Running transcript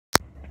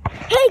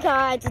Hey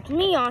guys, it's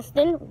me,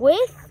 Austin,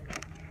 with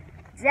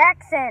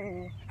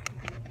Jackson.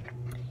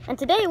 And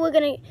today we're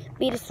going to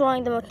be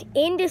destroying the most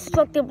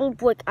indestructible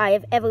brick I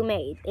have ever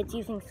made. It's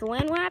using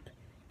saran wrap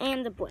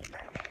and the brick.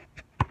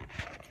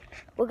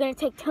 We're going to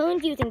take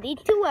turns using these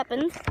two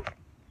weapons,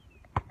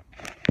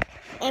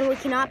 and we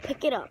cannot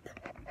pick it up.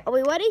 Are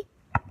we ready?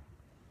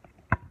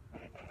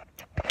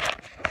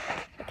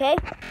 Okay.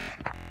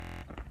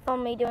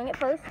 Follow me doing it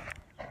first.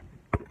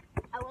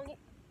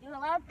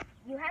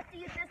 You have to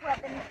use this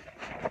weapon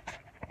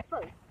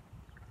first.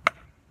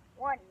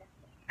 1,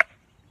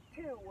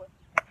 2,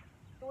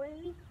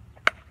 3,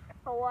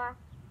 4,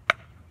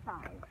 5.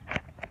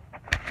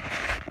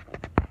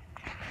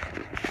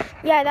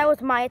 Yeah, that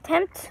was my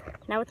attempt.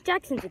 Now it's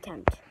Jackson's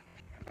attempt.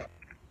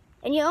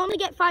 And you only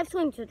get 5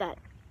 swings with that.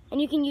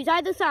 And you can use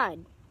either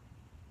side.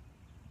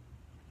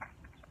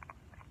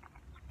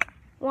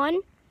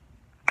 1,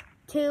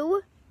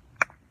 2,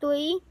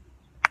 3,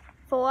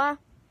 4,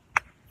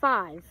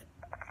 5.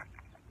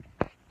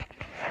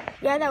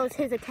 Yeah, that was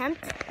his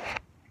attempt.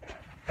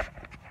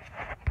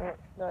 Turn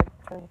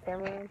the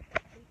camera on.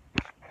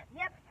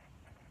 Yep.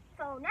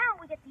 So now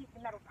we get to use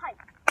the metal pipe.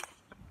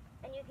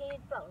 And you can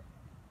use both.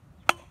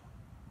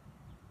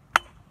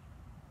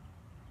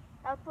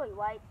 That was 3,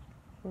 right?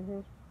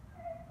 Mm-hmm.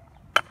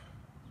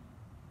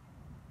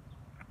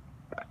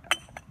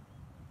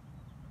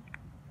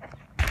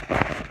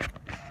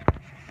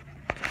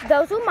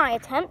 Those were my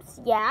attempts,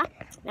 yeah.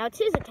 Now it's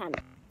his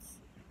attempts.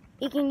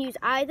 You can use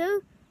either,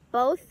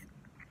 both,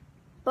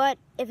 but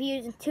if you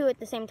use 2 at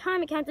the same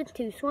time, it counts as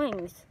 2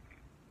 swings.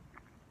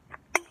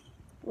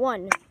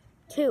 1,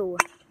 2,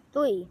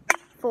 3,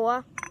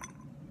 4,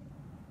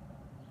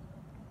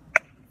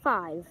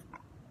 5.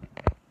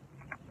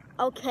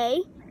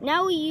 Okay,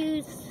 now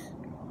we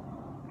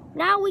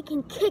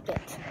can kick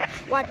it.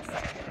 Watch.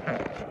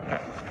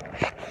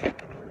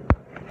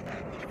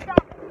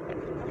 Stop.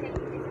 Okay, is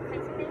it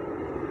facing me?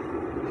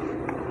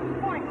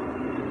 1,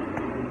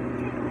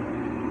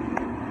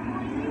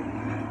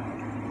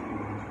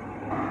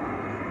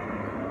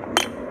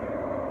 2, 3,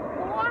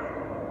 4,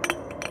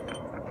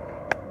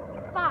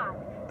 5.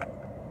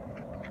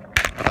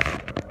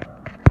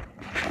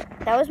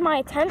 That was my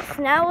attempts.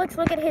 Now let's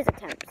look at his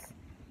attempts.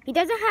 He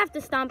doesn't have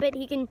to stomp it.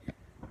 He can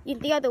use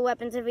the other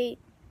weapons if he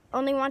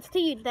only wants to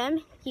use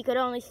them. He could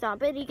only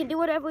stomp it. He can do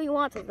whatever he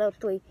wants with those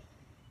 3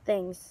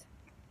 things.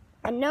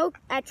 And no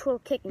actual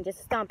kicking,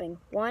 just stomping.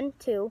 1,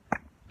 2,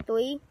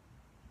 3,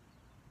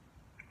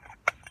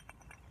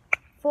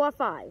 4,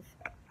 5.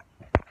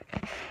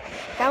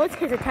 That was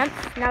his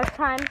attempt. Now it's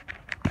time.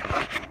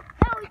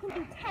 Now we can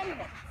do 10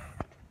 minutes.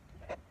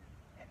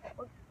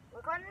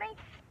 Look on me.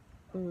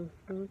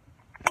 Mm-hmm.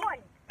 1,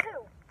 2,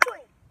 3,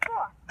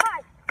 4,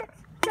 5, 6,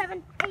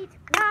 7, 8,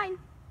 9,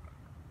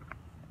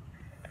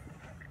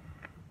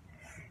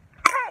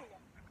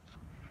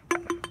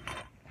 10.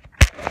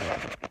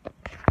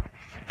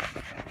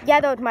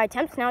 Yeah, those were my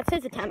attempts. Now it's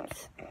his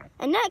attempts.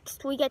 And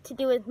next, we get to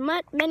do as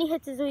many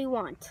hits as we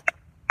want.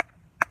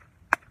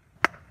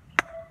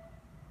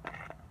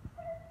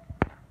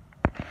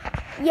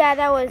 Yeah,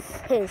 that was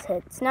his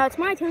hits. Now it's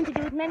my turn to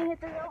do as many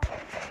hits as I want.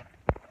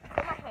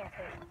 Oh, my hands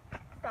hurt.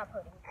 Stop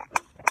hurting.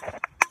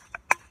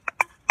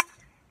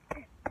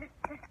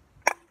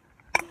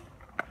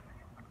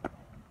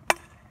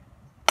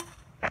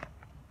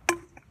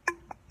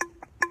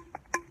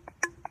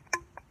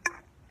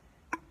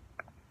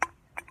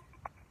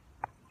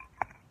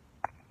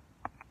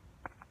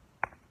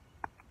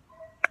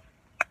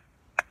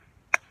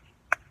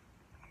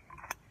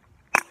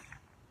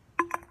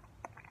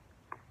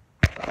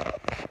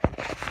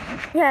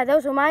 Yeah,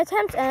 those were my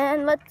attempts,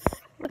 and let's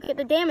look at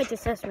the damage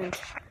assessment.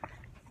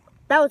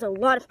 That was a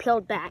lot of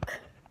peeled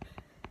back.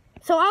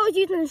 So I was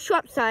using the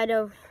sharp side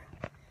of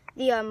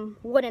the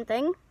wooden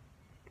thing.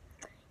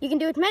 You can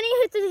do as many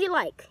hits as you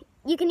like.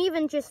 You can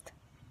even just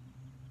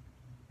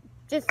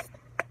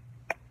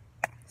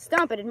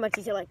stomp it as much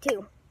as you like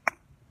too.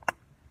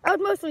 I was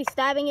mostly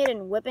stabbing it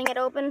and whipping it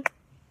open.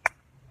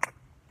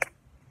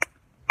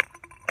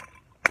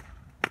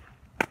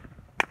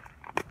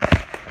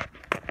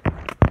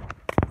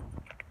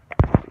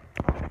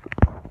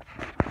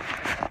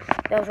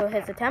 Those were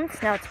his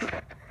attempts. Now it's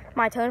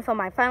my turn for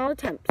my final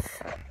attempts.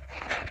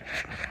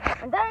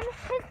 And then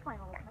his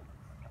final attempts.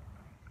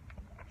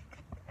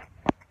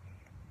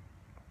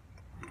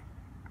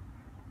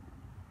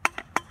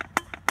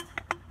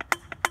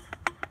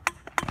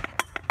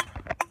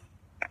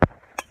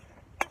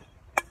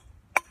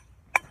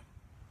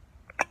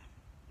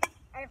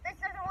 And if this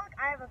doesn't work,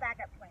 I have a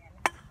backup plan.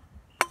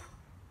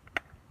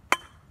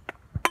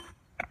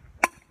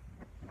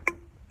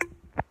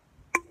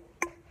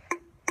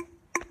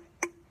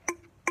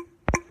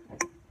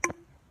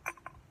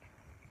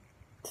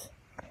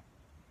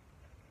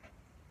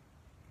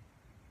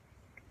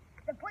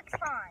 The brick's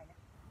fine.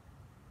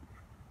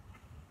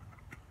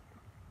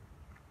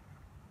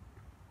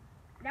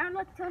 Now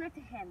let's turn it to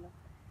him.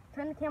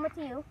 Turn the camera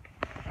to you.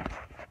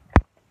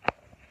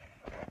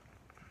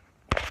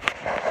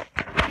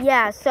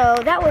 Yeah, so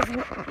that was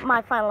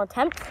my final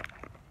attempt.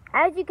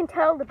 As you can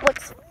tell, the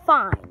book's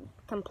fine.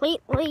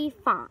 Completely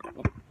fine.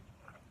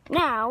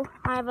 Now,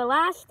 I have a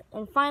last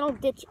and final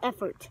ditch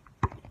effort.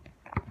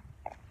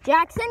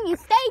 Jackson, you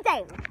stay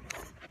there.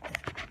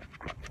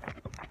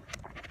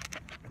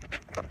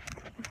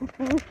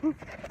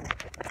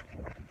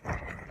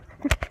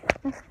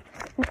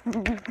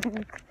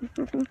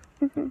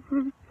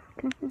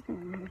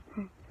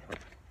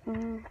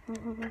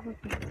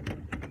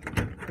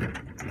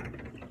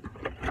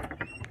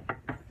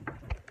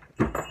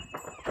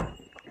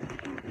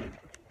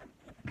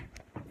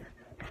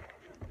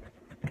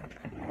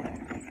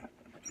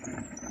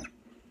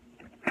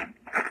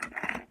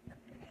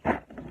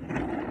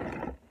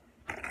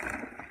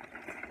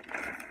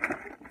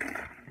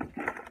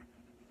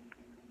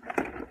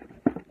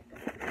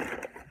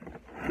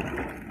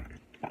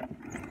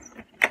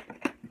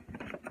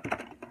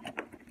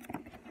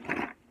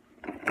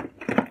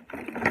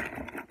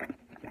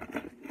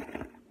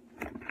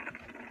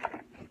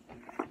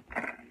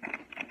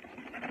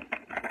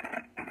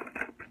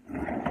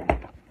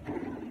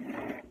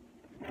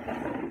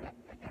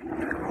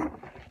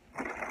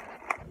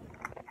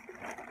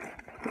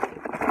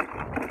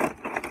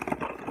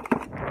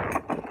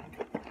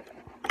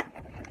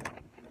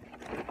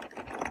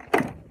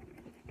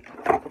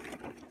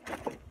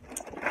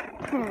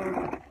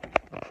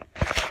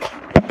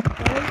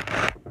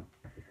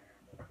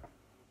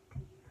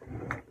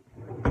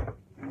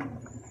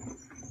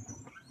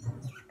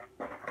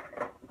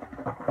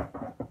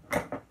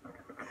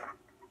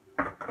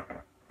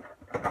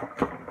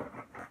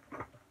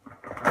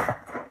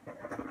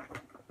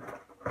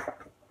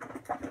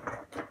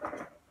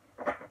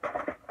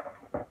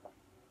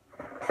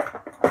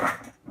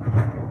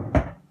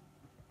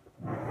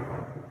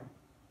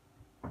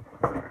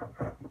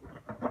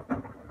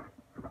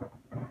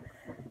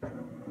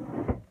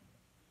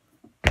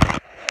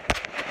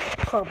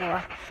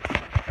 Crowbar.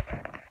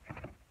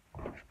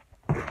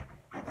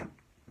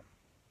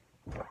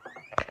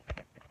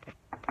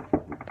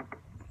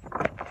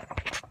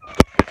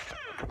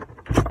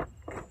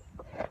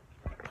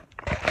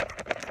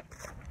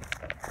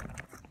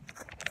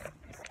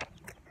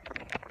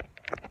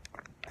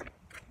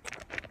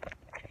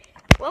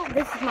 Well,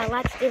 this is my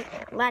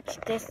latch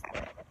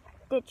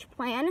ditch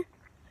plan.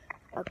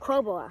 A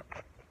crowbar.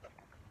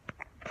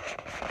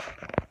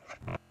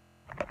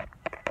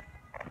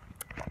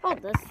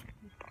 Hold this.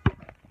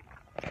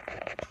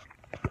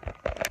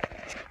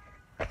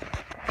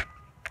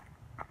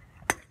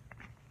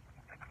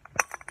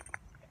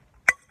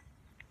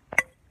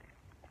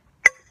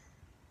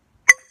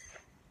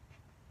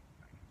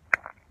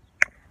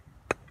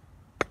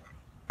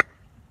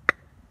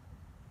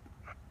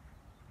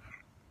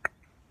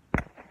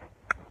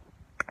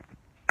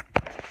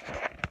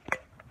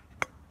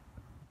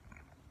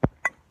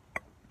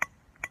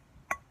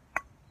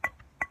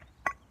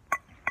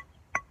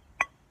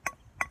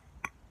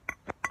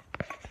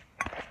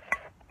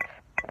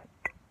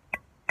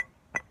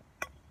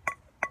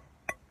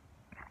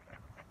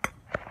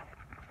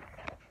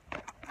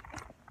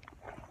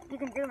 You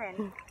can zoom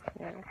in.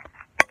 Yeah.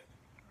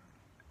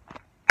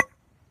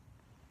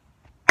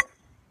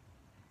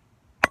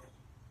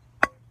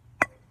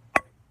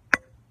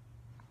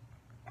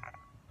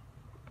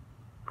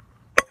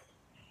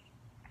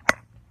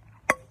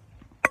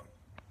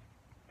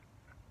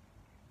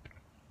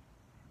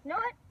 You know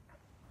what?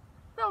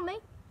 Film me.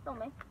 Film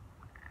me.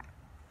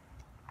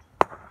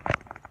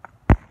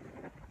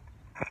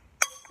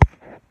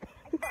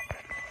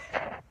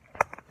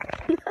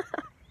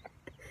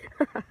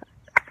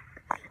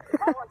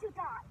 I want to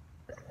die.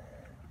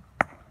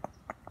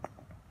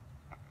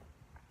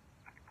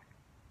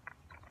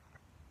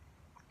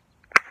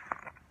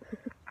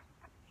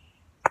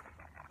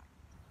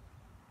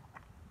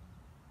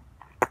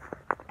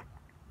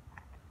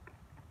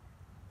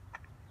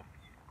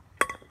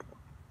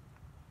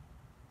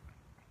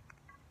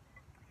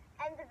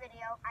 End the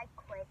video. I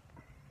quit.